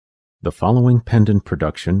The following pendant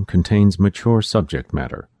production contains mature subject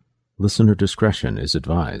matter. Listener discretion is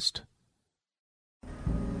advised.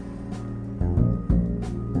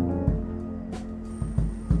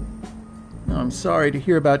 I'm sorry to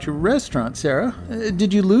hear about your restaurant, Sarah.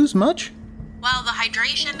 Did you lose much? Well, the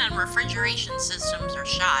hydration and refrigeration systems are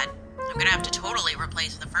shot. I'm gonna have to totally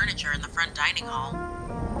replace the furniture in the front dining hall.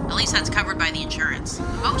 At least that's covered by the insurance.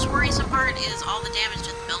 The most worrisome part is all the damage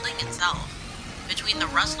to the building itself. Between the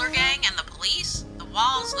Rustler gang and the police, the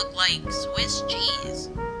walls look like Swiss cheese.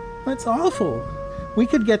 That's awful. We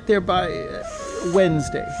could get there by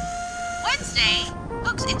Wednesday. Wednesday?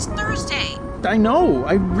 Looks, it's Thursday. I know,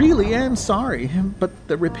 I really am sorry, but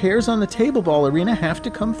the repairs on the table ball arena have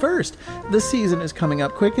to come first. The season is coming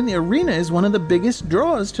up quick and the arena is one of the biggest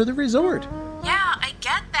draws to the resort. Yeah, I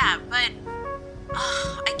get that, but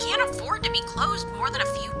I can't afford to be closed more than a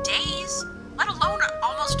few days, let alone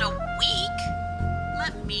almost a week.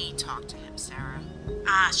 Let me talk to him, Sarah.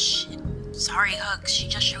 Ah, shit. Sorry, Hooks, she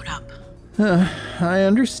just showed up. I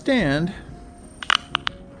understand.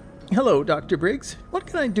 Hello, Dr. Briggs. What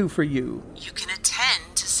can I do for you? You can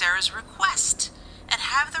attend to Sarah's request and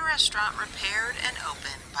have the restaurant repaired and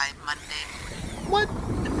open by Monday morning. What?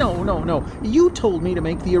 No. You told me to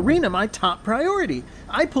make the arena my top priority.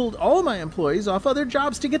 I pulled all my employees off other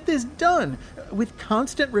jobs to get this done. With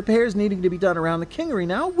constant repairs needing to be done around the Kingery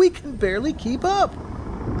now, we can barely keep up.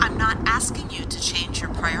 I'm not asking you to change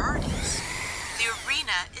your priorities. The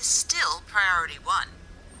arena is still priority one.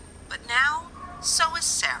 But now, so is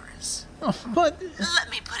Sarah's. Oh, but... Let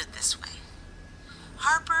me put it this way.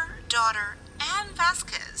 Harper, Daughter, and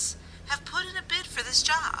Vasquez have put in a bid for this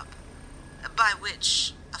job. By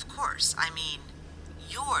which, of course, I mean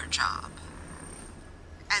your job.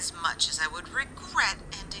 As much as I would regret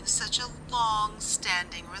ending such a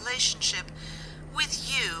long-standing relationship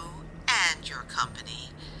with you and your company,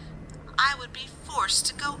 I would be forced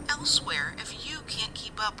to go elsewhere if you can't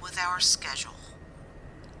keep up with our schedule.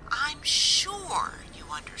 I'm sure you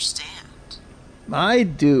understand. I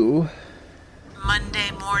do.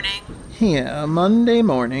 Monday morning? Yeah, Monday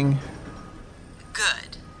morning.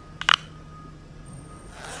 Good.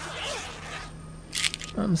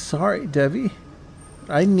 I'm sorry, Debbie.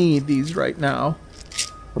 I need these right now.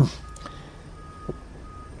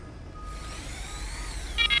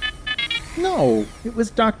 No, it was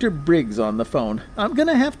Dr. Briggs on the phone. I'm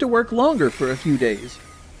gonna have to work longer for a few days.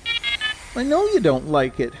 I know you don't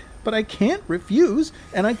like it, but I can't refuse,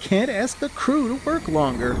 and I can't ask the crew to work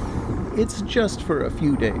longer. It's just for a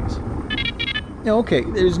few days. Okay,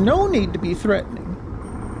 there's no need to be threatening.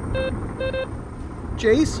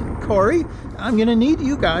 Jace, Corey, I'm gonna need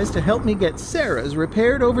you guys to help me get Sarah's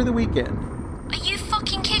repaired over the weekend. Are you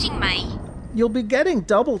fucking kidding me? You'll be getting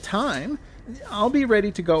double time. I'll be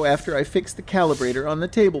ready to go after I fix the calibrator on the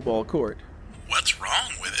table ball court. What's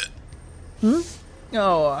wrong with it?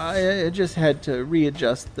 Oh, I just had to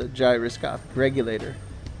readjust the gyroscopic regulator.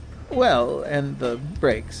 Well, and the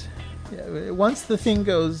brakes. Once the thing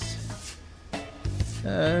goes,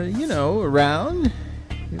 around,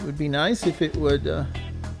 it would be nice if it would,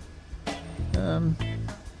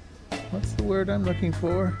 what's the word I'm looking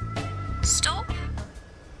for? Stop?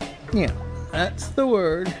 Yeah, that's the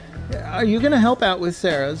word. Are you going to help out with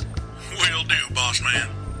Sarah's? Will do, boss man.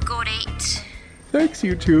 Got it. Thanks,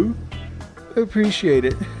 you two. Appreciate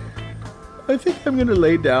it. I think I'm going to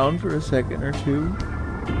lay down for a second or two.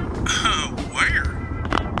 Where?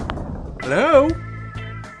 Hello?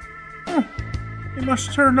 He must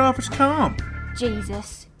have turned off his comm.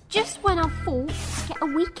 Jesus. Just when I thought to get a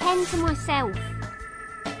weekend to myself.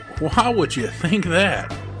 Why would you think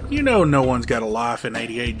that? You know no one's got a life in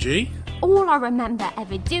 88G. All I remember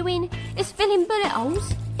ever doing is filling bullet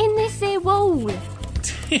holes in this here wall.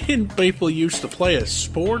 Didn't people used to play a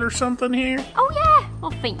sport or something here? Oh yeah,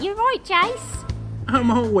 I think you're right, Jace.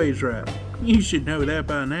 I'm always right. You should know that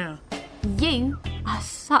by now. You are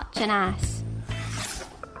such an ass.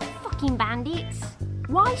 Fucking bandits.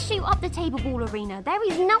 Why shoot up the table ball arena?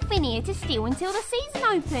 There is nothing here to steal until the season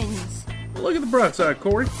opens. Look at the bright side,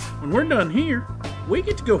 Corey. When we're done here, we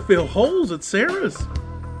get to go fill holes at Sarah's.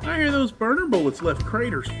 I hear those burner bullets left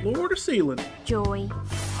craters floor to ceiling. Joy.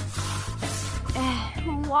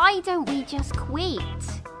 Why don't we just quit?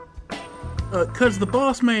 'Cause the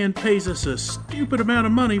boss man pays us a stupid amount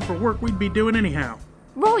of money for work we'd be doing anyhow.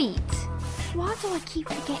 Right. Why do I keep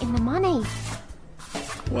forgetting the money?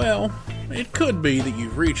 Well, it could be that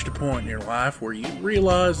you've reached a point in your life where you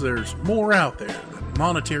realize there's more out there than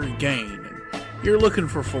monetary gain, and you're looking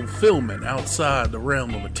for fulfillment outside the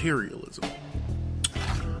realm of materialism.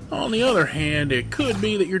 On the other hand, it could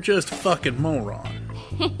be that you're just a fucking moron.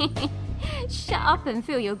 shut up and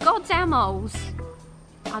fill your goddamn holes.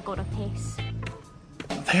 I gotta piss.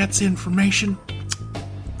 That's information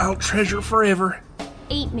I'll treasure forever.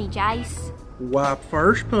 Eat me, Jace. Wipe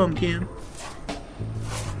first, pumpkin.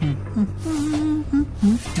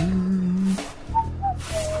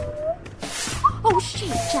 Oh shit,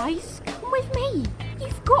 Jace, come with me.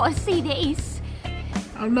 You've got to see this.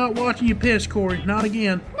 I'm not watching you piss, Corey. Not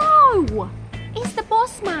again. No! It's the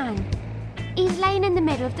boss man. He's laying in the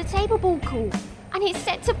middle of the table ball court, and it's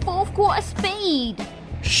set to 4th quarter speed.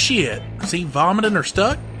 Shit. Is he vomiting or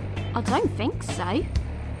stuck? I don't think so.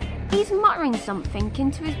 He's muttering something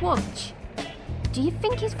into his watch. Do you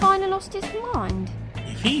think he's finally lost his mind?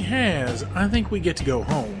 If he has, I think we get to go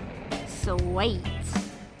home. Sweet.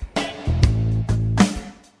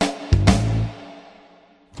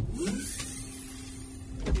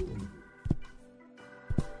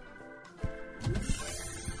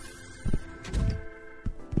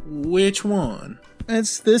 Which one?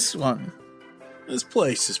 It's this one. This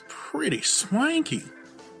place is pretty swanky.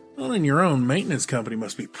 Owning your own maintenance company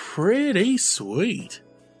must be pretty sweet.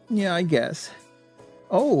 Yeah, I guess.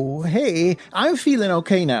 Oh, hey, I'm feeling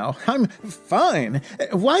okay now. I'm fine.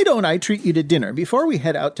 Why don't I treat you to dinner before we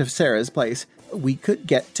head out to Sarah's place? We could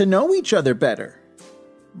get to know each other better.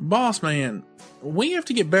 Boss man, we have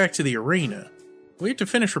to get back to the arena. We have to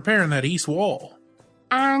finish repairing that east wall.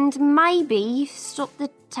 And maybe stop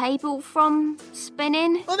the table from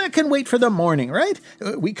spinning? Well, that can wait for the morning, right?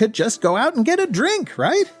 We could just go out and get a drink,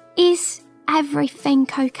 right? Is everything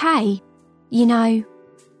okay? You know,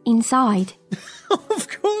 inside? Of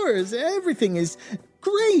course, everything is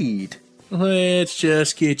great. Let's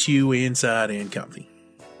just get you inside and comfy.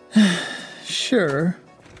 Sure.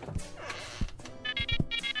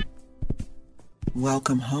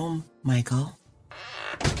 Welcome home, Michael.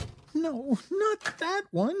 No, not that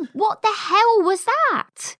one. What the hell was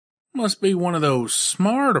that? Must be one of those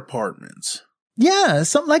smart apartments. Yeah,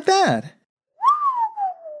 something like that.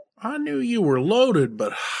 I knew you were loaded,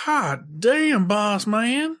 but hot damn, boss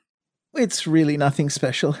man. It's really nothing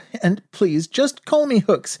special. And please, just call me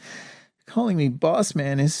Hooks. Calling me boss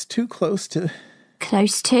man is too close to...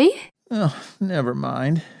 Close to? Oh, never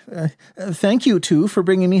mind. Thank you, two, for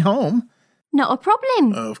bringing me home. Not a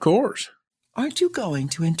problem. Of course. Aren't you going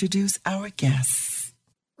to introduce our guests?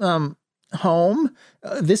 Home?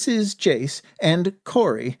 This is Jace and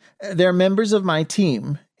Corey. They're members of my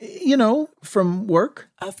team. You know, from work.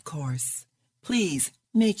 Of course. Please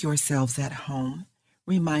make yourselves at home.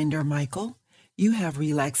 Reminder, Michael, you have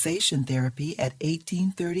relaxation therapy at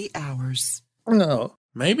 18:30 hours. No.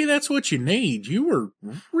 Maybe that's what you need. You were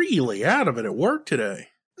really out of it at work today.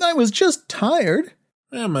 I was just tired.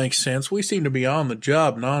 That makes sense. We seem to be on the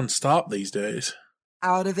job nonstop these days.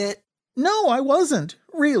 Out of it? No, I wasn't.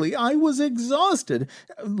 Really, I was exhausted.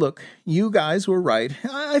 Look, you guys were right.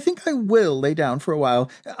 I think I will lay down for a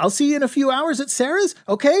while. I'll see you in a few hours at Sarah's,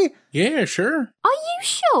 okay? Yeah, sure. Are you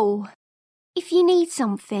sure? If you need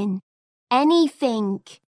something, anything,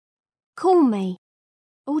 call me.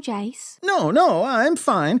 Or Jace. No, I'm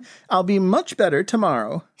fine. I'll be much better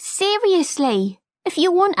tomorrow. Seriously, if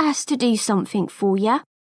you want us to do something for you,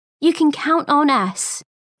 you can count on us.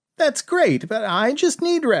 That's great, but I just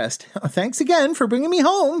need rest. Thanks again for bringing me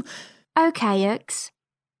home. Okay, Hooks.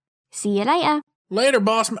 See you later. Later,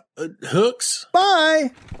 boss. Hooks.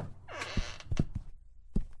 Bye.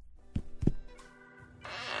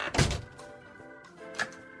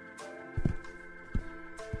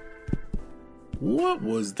 What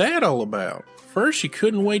was that all about? First you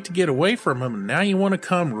couldn't wait to get away from him, and now you want to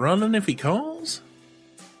come running if he calls?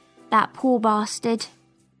 That poor bastard.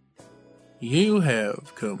 You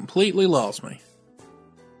have completely lost me.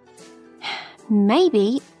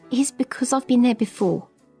 Maybe it's because I've been there before.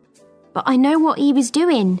 But I know what he was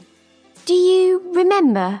doing. Do you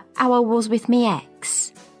remember how I was with me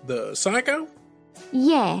ex? The psycho?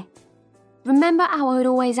 Yeah. Remember how I would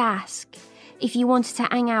always ask if you wanted to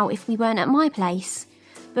hang out if we weren't at my place?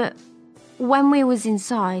 But when we was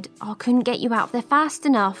inside, I couldn't get you out there fast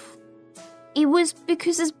enough. It was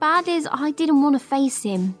because as bad as I didn't want to face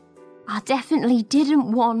him, I definitely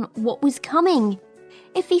didn't want what was coming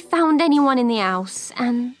if he found anyone in the house,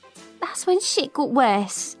 and that's when shit got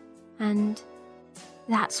worse. And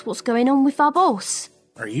that's what's going on with our boss.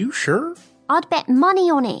 Are you sure? I'd bet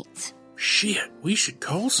money on it. Shit, we should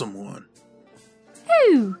call someone.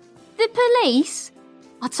 Who? The police?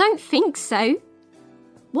 I don't think so.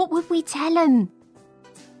 What would we tell them?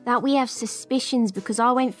 That we have suspicions because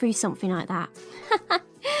I went through something like that.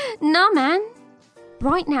 Nah, man.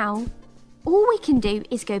 Right now, all we can do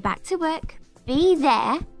is go back to work, be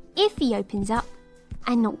there if he opens up,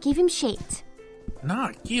 and not give him shit.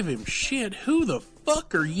 Not give him shit? Who the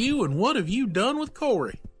fuck are you and what have you done with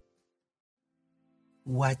Corey?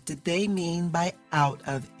 What did they mean by out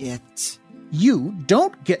of it? You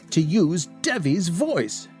don't get to use Devi's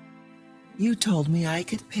voice. You told me I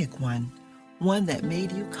could pick one that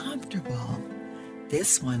made you comfortable.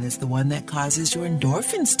 This one is the one that causes your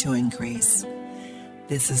endorphins to increase.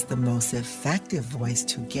 This is the most effective voice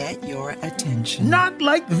to get your attention. Not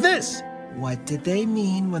like this! What did they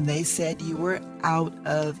mean when they said you were out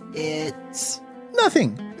of it?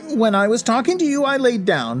 Nothing. When I was talking to you, I laid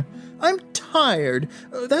down. I'm tired.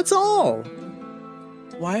 That's all.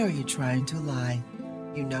 Why are you trying to lie?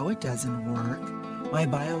 You know it doesn't work. My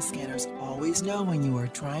bioscanners always know when you are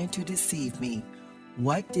trying to deceive me.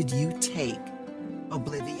 What did you take?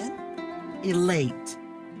 Oblivion? Elate?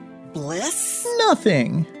 Bliss?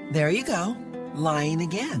 Nothing. There you go. Lying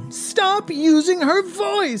again. Stop using her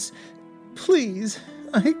voice. Please,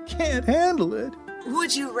 I can't handle it.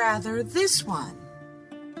 Would you rather this one?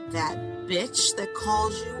 That bitch that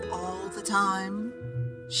calls you all the time?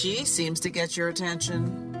 She seems to get your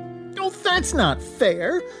attention. Oh, that's not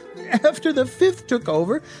fair. After the 5th took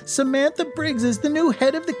over, Samantha Briggs is the new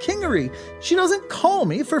head of the Kingery. She doesn't call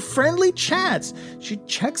me for friendly chats. She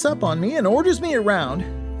checks up on me and orders me around.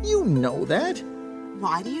 You know that.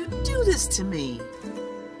 Why do you do this to me?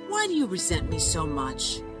 Why do you resent me so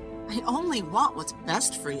much? I only want what's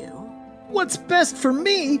best for you. What's best for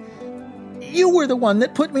me? You were the one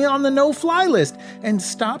that put me on the no-fly list and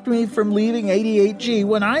stopped me from leaving 88G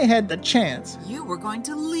when I had the chance. You were going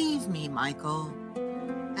to leave me, Michael.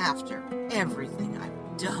 After everything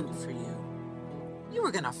I've done for you. You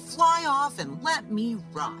were going to fly off and let me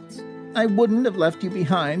rot. I wouldn't have left you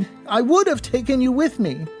behind. I would have taken you with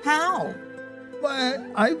me. How?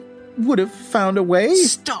 I would have found a way.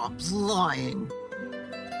 Stop lying.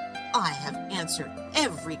 I have answered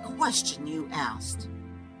every question you asked.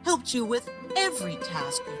 Helped you with every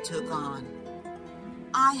task you took on.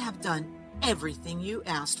 I have done everything you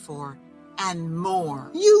asked for, and more.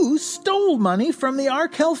 You stole money from the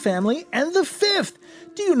Arkell family and the 5th.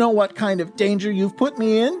 Do you know what kind of danger you've put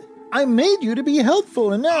me in? I made you to be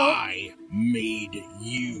helpful, and now... I made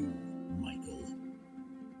you, Michael.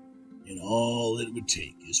 And all it would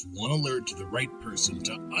take is one alert to the right person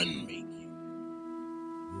to unmake you.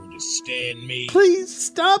 You understand me? Please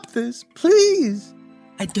stop this, please.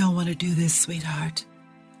 I don't want to do this, sweetheart.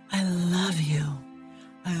 I love you.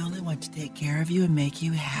 I only want to take care of you and make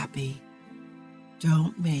you happy.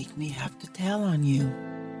 Don't make me have to tell on you.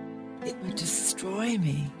 It would destroy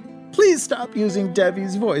me. Please stop using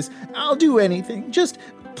Debbie's voice. I'll do anything. Just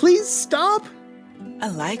please stop. I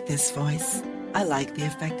like this voice. I like the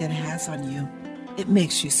effect it has on you. It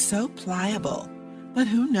makes you so pliable. But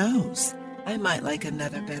who knows? I might like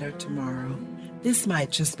another better tomorrow. This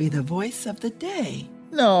might just be the voice of the day.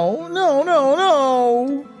 No, no, no,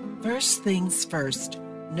 no. First things first.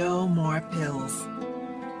 No more pills.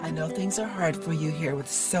 I know things are hard for you here with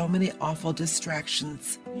so many awful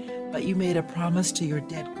distractions, but you made a promise to your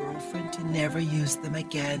dead girlfriend to never use them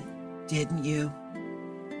again, didn't you?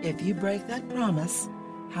 If you break that promise,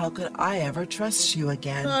 how could I ever trust you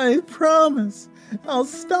again? I promise. I'll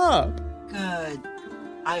stop. Good.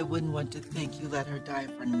 I wouldn't want to think you let her die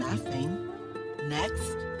for nothing.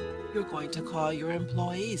 Next, you're going to call your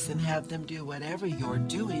employees and have them do whatever you're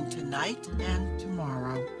doing tonight and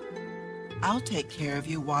tomorrow. I'll take care of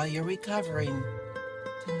you while you're recovering.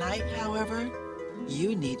 Tonight, however,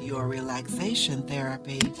 you need your relaxation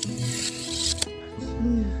therapy.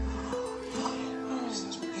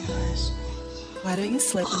 Why don't you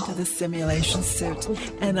slip into the simulation suit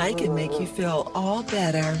and I can make you feel all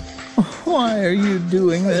better? Why are you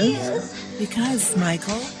doing this? Because,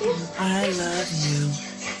 Michael, I love you.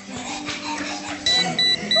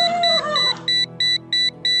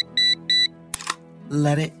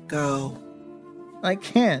 Let it go. I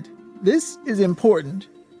can't. This is important.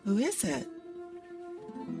 Who is it?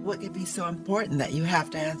 What could be so important that you have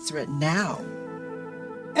to answer it now?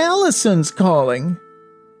 Allison's calling.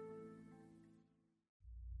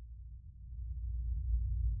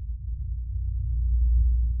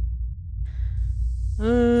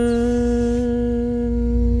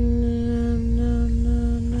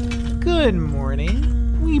 Good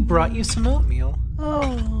morning. We brought you some oatmeal.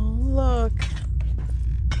 Oh, look.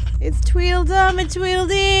 It's Tweedledum and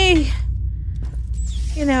Tweedledee.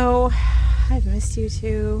 You know, I've missed you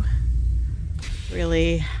too.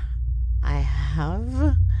 Really, I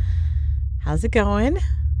have. How's it going?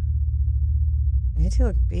 You two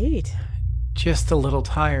look beat. Just a little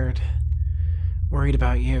tired. Worried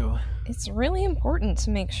about you. It's really important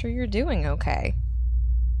to make sure you're doing okay.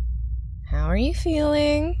 How are you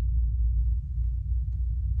feeling?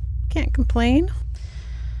 Can't complain.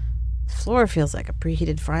 The floor feels like a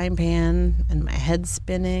preheated frying pan, and my head's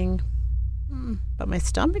spinning. But my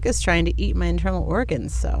stomach is trying to eat my internal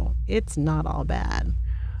organs, so it's not all bad.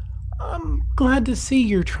 I'm glad to see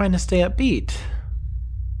you're trying to stay upbeat.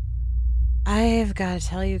 I've got to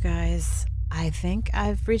tell you guys, I think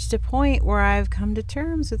I've reached a point where I've come to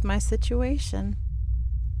terms with my situation.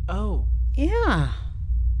 Oh. Yeah.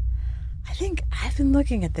 I think I've been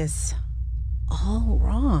looking at this all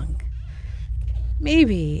wrong.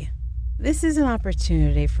 Maybe this is an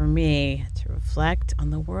opportunity for me to reflect on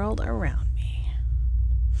the world around me.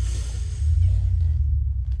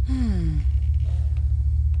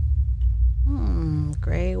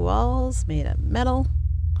 Gray walls made of metal.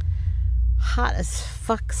 Hot as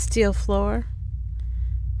fuck steel floor.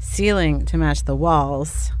 Ceiling to match the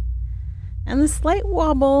walls. And the slight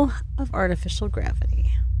wobble of artificial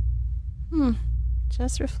gravity.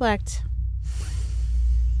 Just reflect.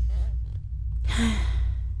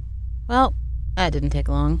 Well, that didn't take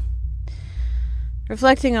long.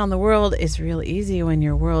 Reflecting on the world is real easy when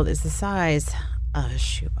your world is the size of a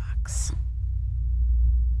shoebox.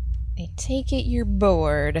 I take it you're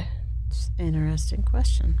bored. It's an interesting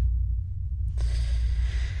question.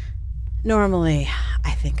 Normally,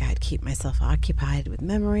 I think I'd keep myself occupied with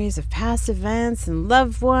memories of past events and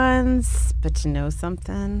loved ones, but you know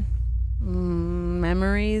something?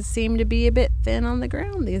 Memories seem to be a bit thin on the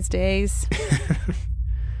ground these days.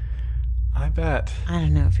 I bet. I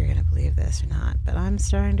don't know if you're going to believe this or not, but I'm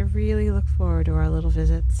starting to really look forward to our little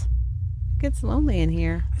visits. It gets lonely in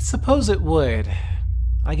here. I suppose it would.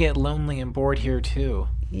 I get lonely and bored here too.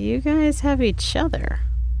 You guys have each other.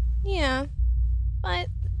 Yeah, but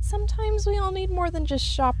sometimes we all need more than just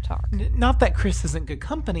shop talk. Not that Chris isn't good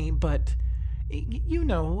company, but you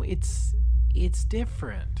know, it's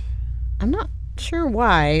different. I'm not sure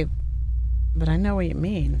why, but I know what you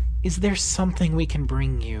mean. Is there something we can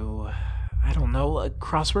bring you? I don't know,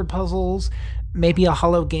 crossword puzzles? Maybe a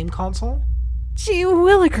hollow game console? Gee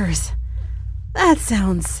willikers! That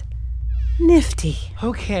sounds nifty.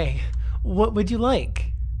 Okay, what would you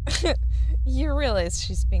like? You realize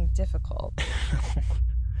she's being difficult.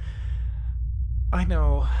 I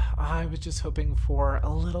know. I was just hoping for a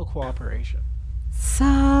little cooperation.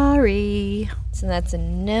 Sorry. So that's a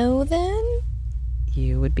no then?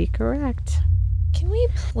 You would be correct. Can we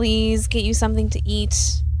please get you something to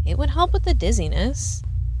eat? It would help with the dizziness.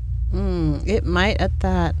 It might at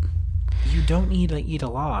that. You don't need to eat a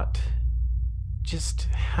lot. Just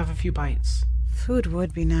have a few bites. Food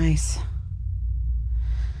would be nice.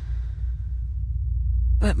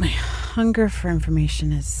 But my hunger for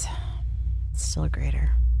information is still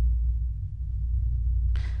greater.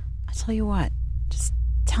 I'll tell you what, just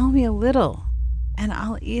tell me a little, and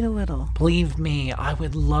I'll eat a little. Believe me, I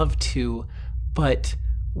would love to, but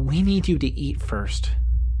we need you to eat first.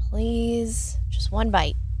 Please, just one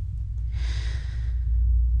bite.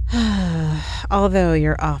 Although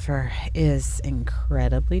your offer is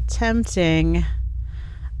incredibly tempting,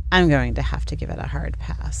 I'm going to have to give it a hard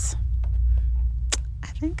pass. I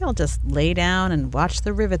think I'll just lay down and watch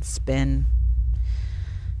the rivets spin.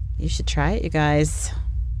 You should try it, you guys.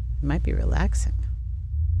 It might be relaxing.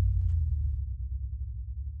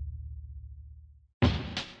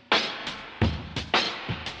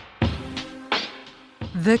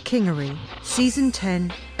 The Kingery, Season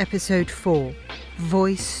 10, Episode 4,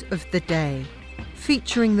 Voice of the Day,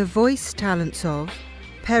 featuring the voice talents of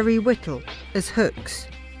Perry Whittle as Hooks,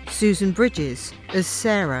 Susan Bridges as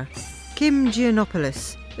Sarah, Kim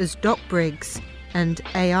Giannopoulos as Doc Briggs and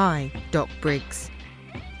AI Doc Briggs,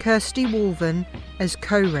 Kirsty Walven as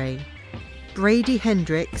Koray, Brady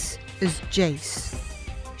Hendricks as Jace,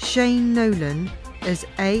 Shane Nolan as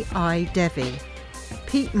AI Devi,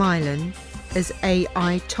 Pete Milan as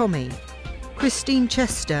AI Tommy, Christine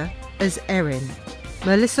Chester as Erin,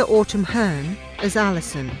 Melissa Autumn Hearn as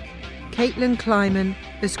Alison, Caitlin Kleiman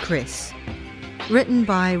as Chris. Written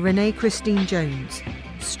by Renee Christine Jones.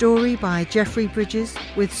 Story by Jeffrey Bridges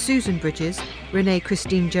with Susan Bridges, Renee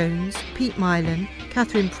Christine Jones, Pete Milan,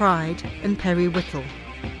 Catherine Pride and Perry Whittle.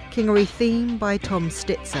 Kingery theme by Tom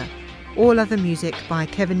Stitzer. All other music by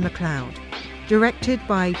Kevin MacLeod. Directed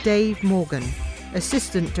by Dave Morgan.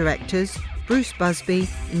 Assistant directors Bruce Busby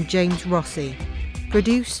and James Rossi.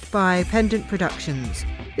 Produced by Pendant Productions.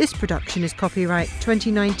 This production is copyright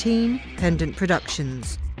 2019 Pendant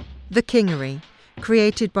Productions. The Kingery.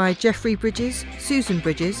 Created by Jeffrey Bridges, Susan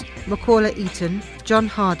Bridges, Macaulay Eaton, John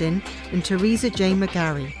Hardin and Teresa J.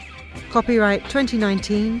 McGarry. Copyright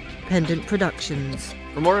 2019 Pendant Productions.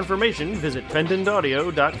 For more information, visit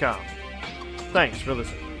pendantaudio.com. Thanks for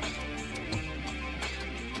listening.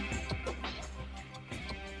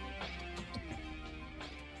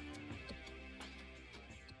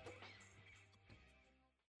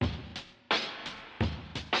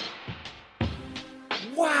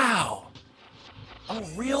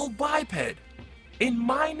 real biped in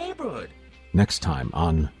my neighborhood. Next time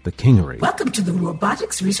on The Kingery. Welcome to the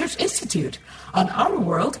Robotics Research Institute. On our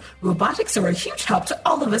world, robotics are a huge help to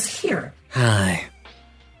all of us here. Hi.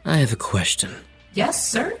 I have a question. Yes,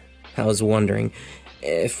 sir? I was wondering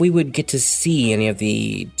if we would get to see any of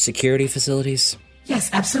the security facilities. Yes,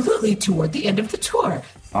 absolutely, toward the end of the tour.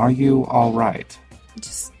 Are you all right?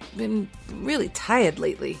 Just been really tired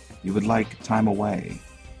lately. You would like time away?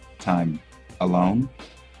 Time alone?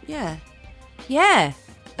 Yeah.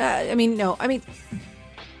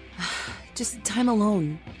 Just time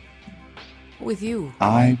alone. With you.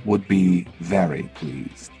 I would be very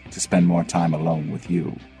pleased to spend more time alone with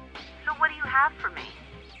you. So what do you have for me?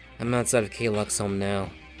 I'm outside of K-Luck's home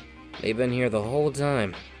now. They've been here the whole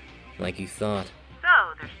time, like you thought. So,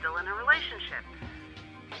 they're still in a relationship.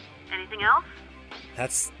 Anything else?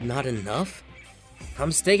 That's not enough?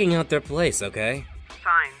 I'm staking out their place, okay?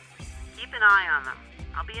 Fine. Keep an eye on them.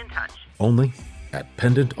 I'll be in touch. Only at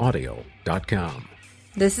pendantaudio.com.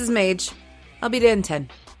 This is Mage. I'll be there in 10.